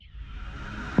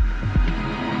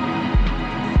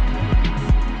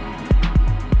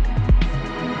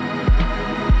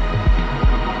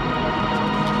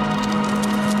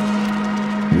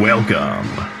Welcome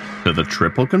to the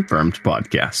Triple Confirmed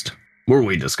podcast, where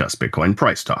we discuss Bitcoin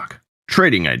price talk,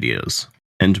 trading ideas,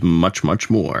 and much, much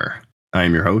more. I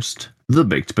am your host, The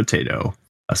Baked Potato,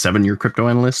 a 7-year crypto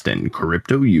analyst and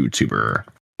crypto YouTuber.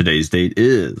 Today's date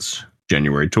is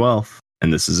January 12th,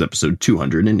 and this is episode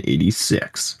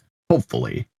 286.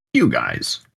 Hopefully, you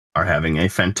guys are having a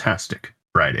fantastic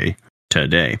Friday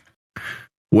today.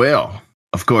 Well,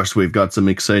 of course, we've got some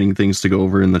exciting things to go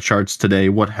over in the charts today.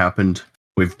 What happened?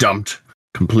 We've dumped,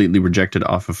 completely rejected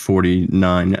off of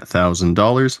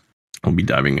 $49,000. We'll be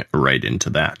diving right into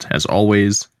that. As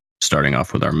always, starting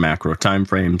off with our macro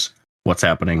timeframes. What's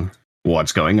happening?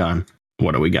 What's going on?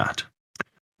 What do we got?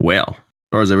 Well, as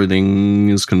far as everything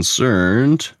is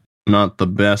concerned, not the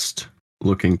best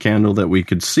looking candle that we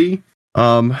could see.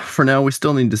 For now, we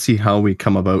still need to see how we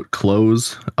come about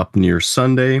close up near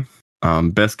Sunday.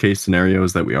 Best case scenario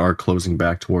is that we are closing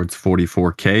back towards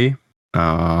 44K.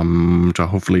 To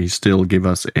hopefully still give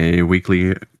us a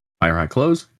weekly higher high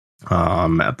close.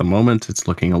 At the moment, it's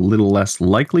looking a little less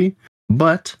likely,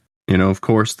 but, of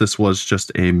course, this was just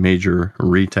a major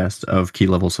retest of key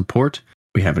level support.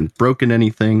 We haven't broken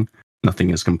anything. Nothing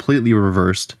is completely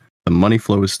reversed. The money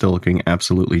flow is still looking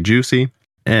absolutely juicy,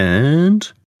 and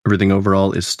everything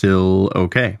overall is still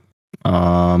okay.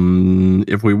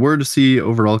 If we were to see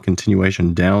overall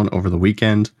continuation down over the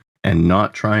weekend and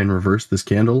not try and reverse this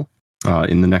candle,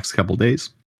 in the next couple days,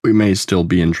 we may still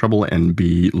be in trouble and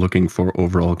be looking for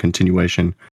overall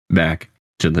continuation back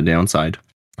to the downside.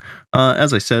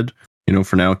 As I said,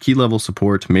 for now, key level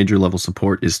support, major level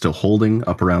support is still holding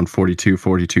up around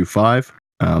 42.5.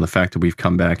 The fact that we've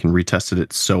come back and retested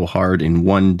it so hard in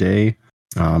one day,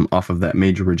 off of that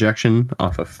major rejection,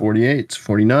 off of 48,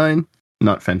 49,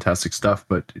 not fantastic stuff,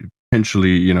 but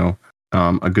potentially, a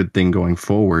good thing going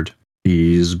forward.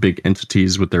 These big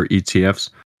entities with their ETFs,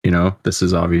 this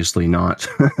is obviously not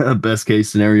a best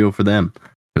case scenario for them.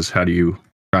 Because how do you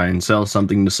try and sell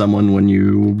something to someone when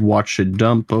you watch it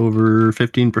dump over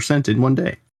 15% in one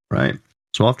day, right?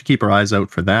 So we'll have to keep our eyes out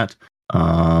for that.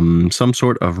 Some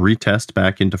sort of retest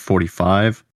back into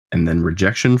 45, and then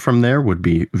rejection from there would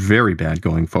be very bad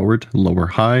going forward. Lower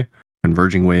high,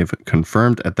 converging wave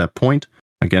confirmed at that point.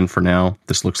 Again, for now,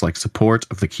 this looks like support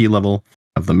of the key level,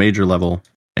 of the major level,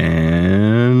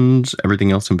 and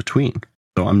everything else in between.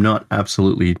 So I'm not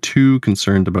absolutely too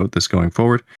concerned about this going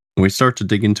forward. When we start to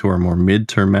dig into our more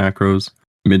midterm macros,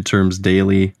 midterms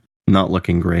daily, not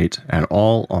looking great at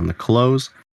all on the close.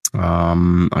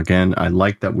 Again, I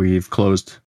like that we've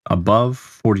closed above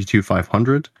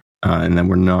 42,500, and then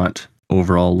we're not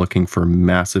overall looking for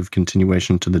massive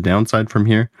continuation to the downside from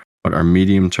here. But our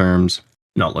medium terms,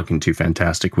 not looking too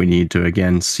fantastic. We need to,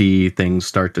 again, see things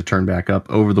start to turn back up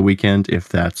over the weekend if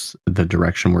that's the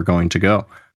direction we're going to go.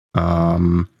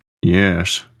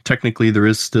 Yes, technically there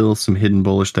is still some hidden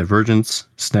bullish divergence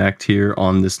stacked here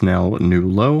on this now new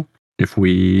low. If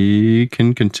we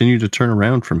can continue to turn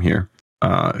around from here,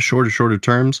 shorter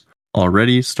terms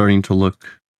already starting to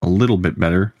look a little bit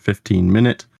better.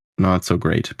 15-minute, not so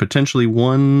great. Potentially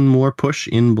one more push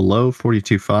in below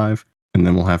 42.5, and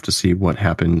then we'll have to see what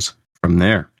happens from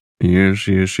there.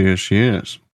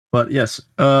 Yes. But yes,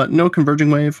 no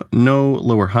converging wave, no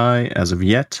lower high as of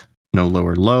yet. No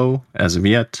lower low as of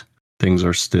yet. Things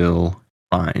are still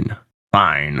fine.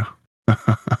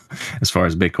 As far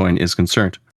as Bitcoin is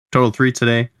concerned. Total 3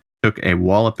 today took a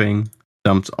walloping,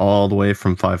 dumped all the way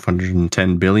from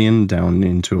 510 billion down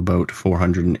into about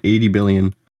 480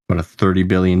 billion, about a $30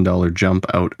 billion jump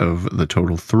out of the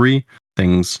total 3.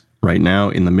 Things right now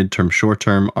in the midterm, short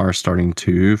term are starting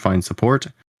to find support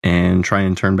and try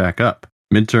and turn back up.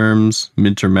 Midterm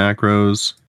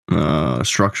macros,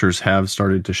 structures have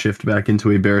started to shift back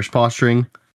into a bearish posturing,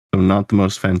 so not the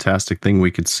most fantastic thing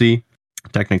we could see.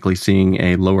 Technically seeing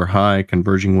a lower high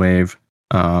converging wave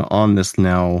on this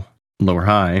now lower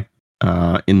high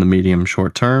in the medium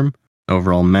short term.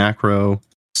 Overall macro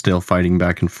still fighting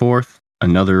back and forth.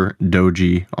 Another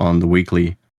doji on the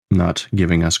weekly, not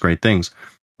giving us great things.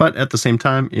 But at the same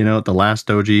time, the last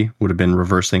doji would have been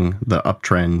reversing the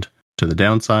uptrend to the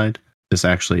downside. This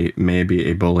actually may be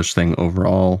a bullish thing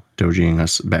overall, dojiing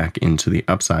us back into the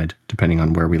upside, depending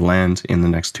on where we land in the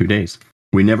next 2 days.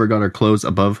 We never got our close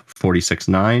above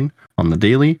 46.9 on the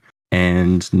daily,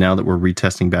 and now that we're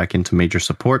retesting back into major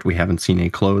support, we haven't seen a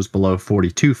close below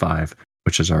 42.5,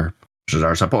 which is our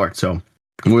support. So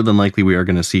more than likely, we are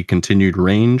going to see continued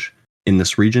range in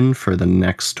this region for the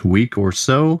next week or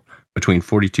so, between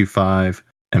 42.5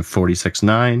 and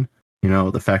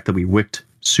 46.9. The fact that we wicked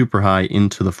super high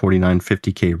into the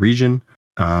 49.50K region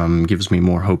gives me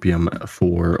more hopium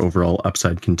for overall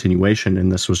upside continuation,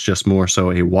 and this was just more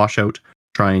so a washout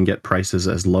try and get prices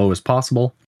as low as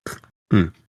possible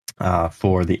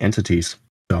for the entities.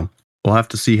 So we'll have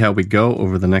to see how we go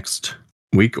over the next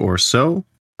week or so.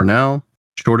 For now,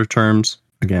 shorter terms,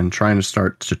 again, trying to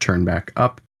start to turn back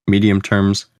up. Medium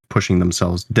terms, pushing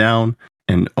themselves down.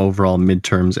 And overall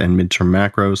midterms and midterm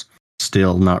macros,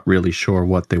 still not really sure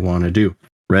what they want to do.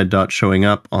 Red dot showing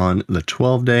up on the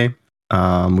 12-day.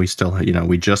 We still,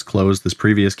 we just closed this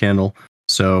previous candle.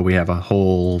 So we have a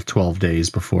whole 12 days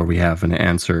before we have an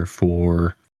answer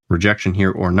for rejection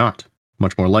here or not.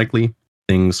 Much more likely,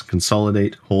 things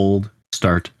consolidate, hold,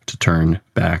 start to turn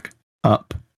back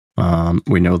up.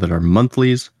 We know that our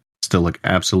monthlies still look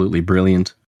absolutely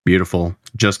brilliant, beautiful,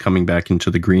 just coming back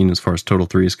into the green as far as total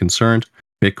 3 is concerned.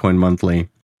 Bitcoin monthly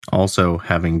also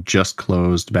having just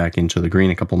closed back into the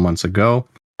green a couple months ago.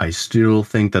 I still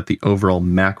think that the overall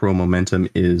macro momentum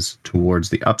is towards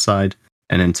the upside.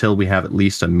 And until we have at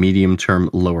least a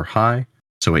medium-term lower high,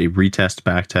 so a retest,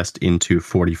 backtest into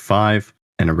 45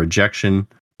 and a rejection,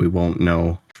 we won't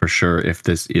know for sure if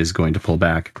this is going to pull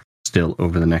back still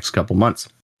over the next couple months.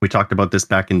 We talked about this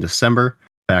back in December,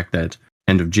 the fact that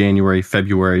end of January,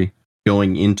 February,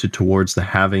 going into towards the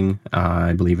halving,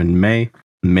 I believe in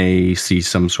may see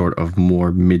some sort of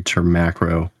more midterm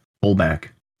macro pullback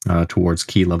towards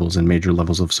key levels and major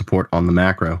levels of support on the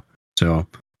macro. So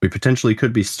we potentially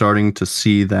could be starting to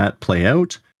see that play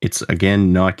out. It's,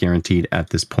 again, not guaranteed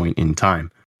at this point in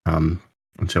time.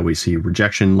 Until we see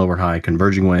rejection, lower high,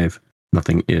 converging wave,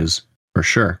 nothing is for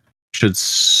sure. Should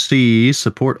see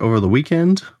support over the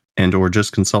weekend and or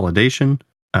just consolidation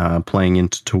playing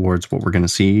into towards what we're going to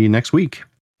see next week.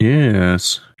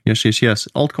 Yes.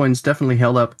 Altcoins definitely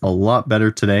held up a lot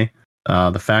better today.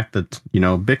 The fact that,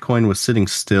 Bitcoin was sitting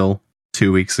still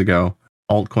 2 weeks ago,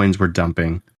 altcoins were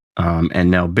dumping, and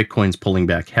now Bitcoin's pulling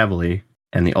back heavily,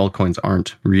 and the altcoins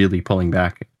aren't really pulling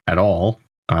back at all.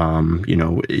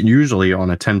 Usually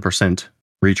on a 10%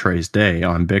 retrace day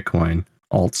on Bitcoin,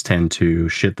 alts tend to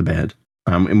shit the bed.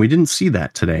 And we didn't see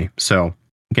that today. So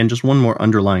again, just one more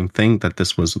underlying thing that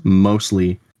this was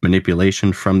mostly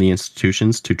manipulation from the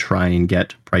institutions to try and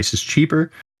get prices cheaper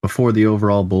before the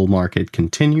overall bull market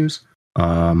continues.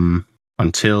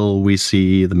 Until we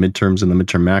see the midterms and the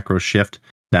midterm macro shift,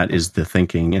 that is the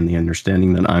thinking and the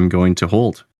understanding that I'm going to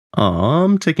hold.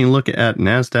 Taking a look at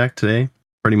NASDAQ today,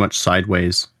 pretty much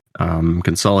sideways,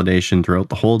 consolidation throughout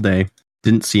the whole day.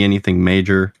 Didn't see anything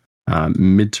major.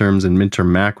 Midterms and midterm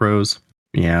macros,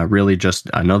 really just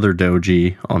another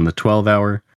doji on the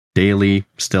 12-hour. Daily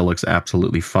still looks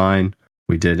absolutely fine.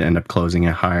 We did end up closing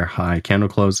a higher high candle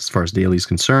close as far as daily is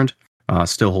concerned.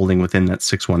 Still holding within that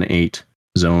 618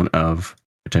 zone of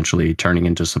potentially turning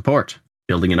into support.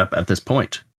 Building it up at this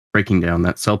point. Breaking down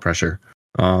that sell pressure.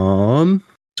 So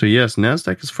yes,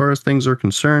 NASDAQ as far as things are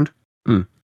concerned,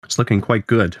 it's looking quite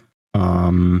good.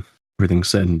 Everything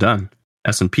said and done.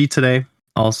 S&P today,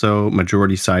 also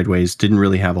majority sideways. Didn't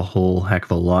really have a whole heck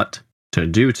of a lot to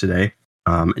do today.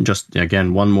 And just,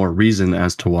 again, one more reason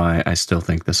as to why I still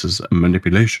think this is a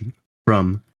manipulation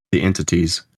from the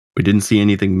entities. We didn't see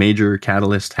anything major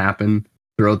catalyst happen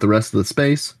throughout the rest of the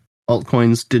space.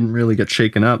 Altcoins didn't really get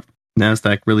shaken up.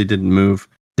 NASDAQ really didn't move.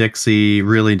 Dixie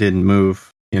really didn't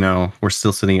move. We're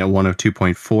still sitting at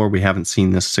 102.4. We haven't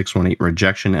seen this 618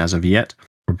 rejection as of yet.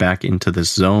 We're back into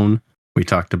this zone we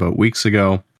talked about weeks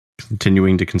ago.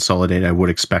 Continuing to consolidate, I would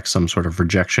expect some sort of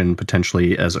rejection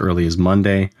potentially as early as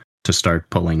Monday to start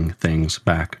pulling things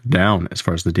back down as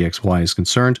far as the DXY is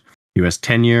concerned. US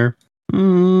 10-year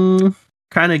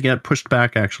kind of get pushed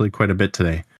back actually quite a bit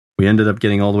today. We ended up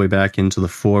getting all the way back into the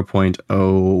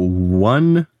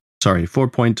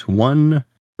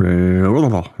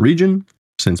 4.1 region.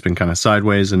 Since been kind of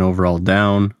sideways and overall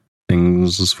down.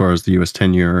 Things as far as the US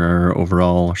 10-year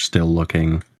overall are still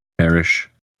looking bearish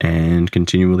and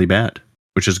continually bad,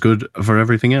 which is good for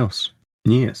everything else.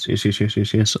 Yes,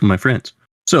 my friends.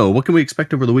 So what can we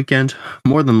expect over the weekend?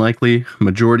 More than likely,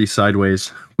 majority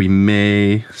sideways. We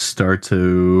may start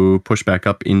to push back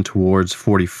up in towards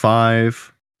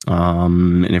 45.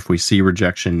 And if we see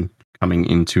rejection coming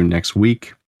into next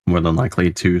week, more than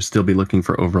likely to still be looking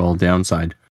for overall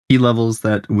downside. Key levels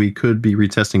that we could be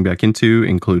retesting back into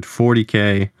include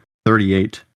 40K,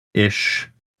 38-ish,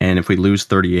 and if we lose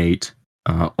 38,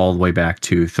 all the way back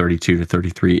to 32 to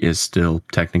 33 is still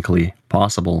technically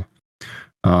possible.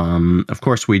 Of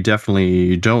course, we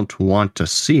definitely don't want to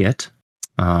see it,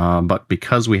 but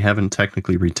because we haven't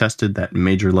technically retested that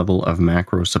major level of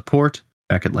macro support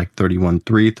back at like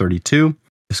 31.3, 32,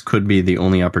 this could be the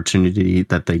only opportunity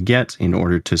that they get in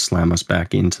order to slam us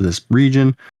back into this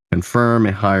region, confirm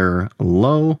a higher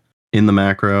low in the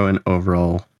macro, and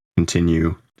overall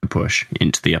continue to push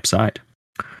into the upside.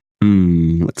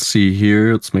 Let's see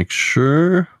here. Let's make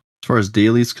sure. As far as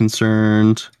daily is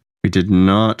concerned, we did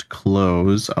not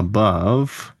close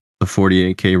above the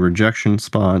 48K rejection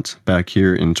spot back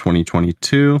here in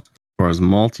 2022. As far as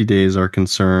multi-days are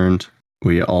concerned,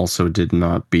 we also did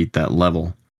not beat that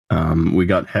level. We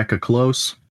got hecka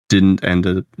close. Did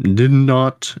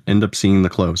not end up seeing the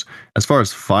close. As far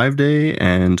as 5-day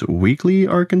and weekly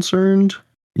are concerned,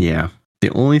 yeah. The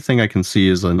only thing I can see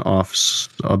is an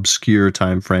obscure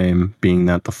time frame, being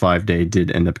that the 5-day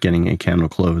did end up getting a candle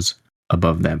close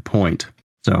above that point.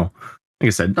 So, like I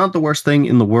said, not the worst thing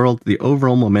in the world. The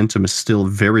overall momentum is still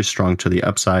very strong to the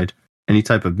upside. Any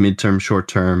type of midterm,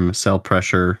 short-term sell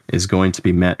pressure is going to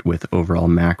be met with overall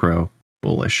macro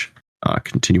bullish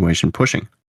continuation pushing.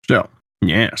 So,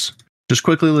 yes. Just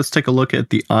quickly, let's take a look at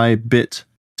the IBIT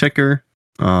ticker.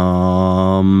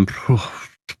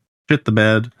 Shit the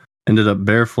bed. Ended up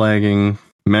bear flagging,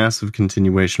 massive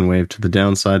continuation wave to the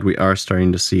downside. We are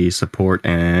starting to see support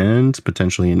and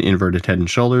potentially an inverted head and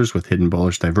shoulders with hidden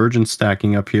bullish divergence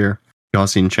stacking up here.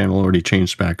 Gaussian channel already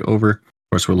changed back over. Of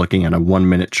course, we're looking at a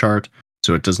 1-minute chart,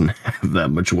 so it doesn't have that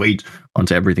much weight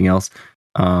onto everything else.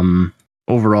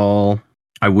 Overall,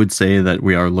 I would say that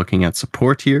we are looking at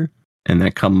support here, and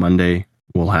that come Monday,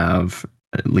 we'll have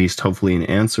at least hopefully an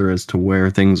answer as to where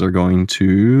things are going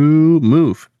to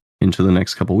move into the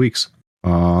next couple weeks.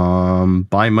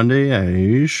 By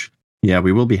Monday-ish, yeah,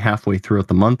 we will be halfway throughout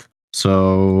the month,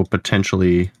 so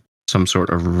potentially some sort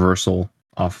of reversal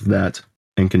off of that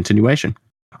and continuation.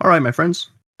 All right, my friends,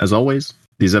 as always,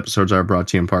 these episodes are brought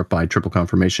to you in part by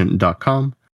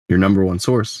tripleconfirmation.com, your number one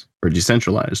source for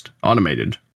decentralized,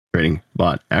 automated trading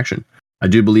bot action. I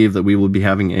do believe that we will be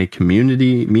having a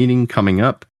community meeting coming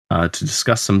up to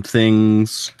discuss some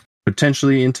things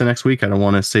potentially into next week. I don't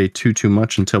want to say too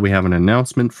much until we have an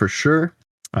announcement for sure.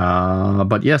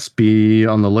 But yes, be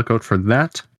on the lookout for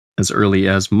that as early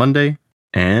as Monday.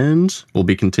 And we'll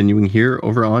be continuing here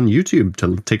over on YouTube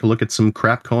to take a look at some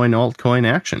crap coin, altcoin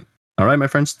action. All right, my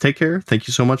friends, take care. Thank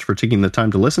you so much for taking the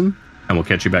time to listen. And we'll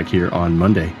catch you back here on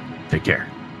Monday. Take care.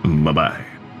 Bye-bye.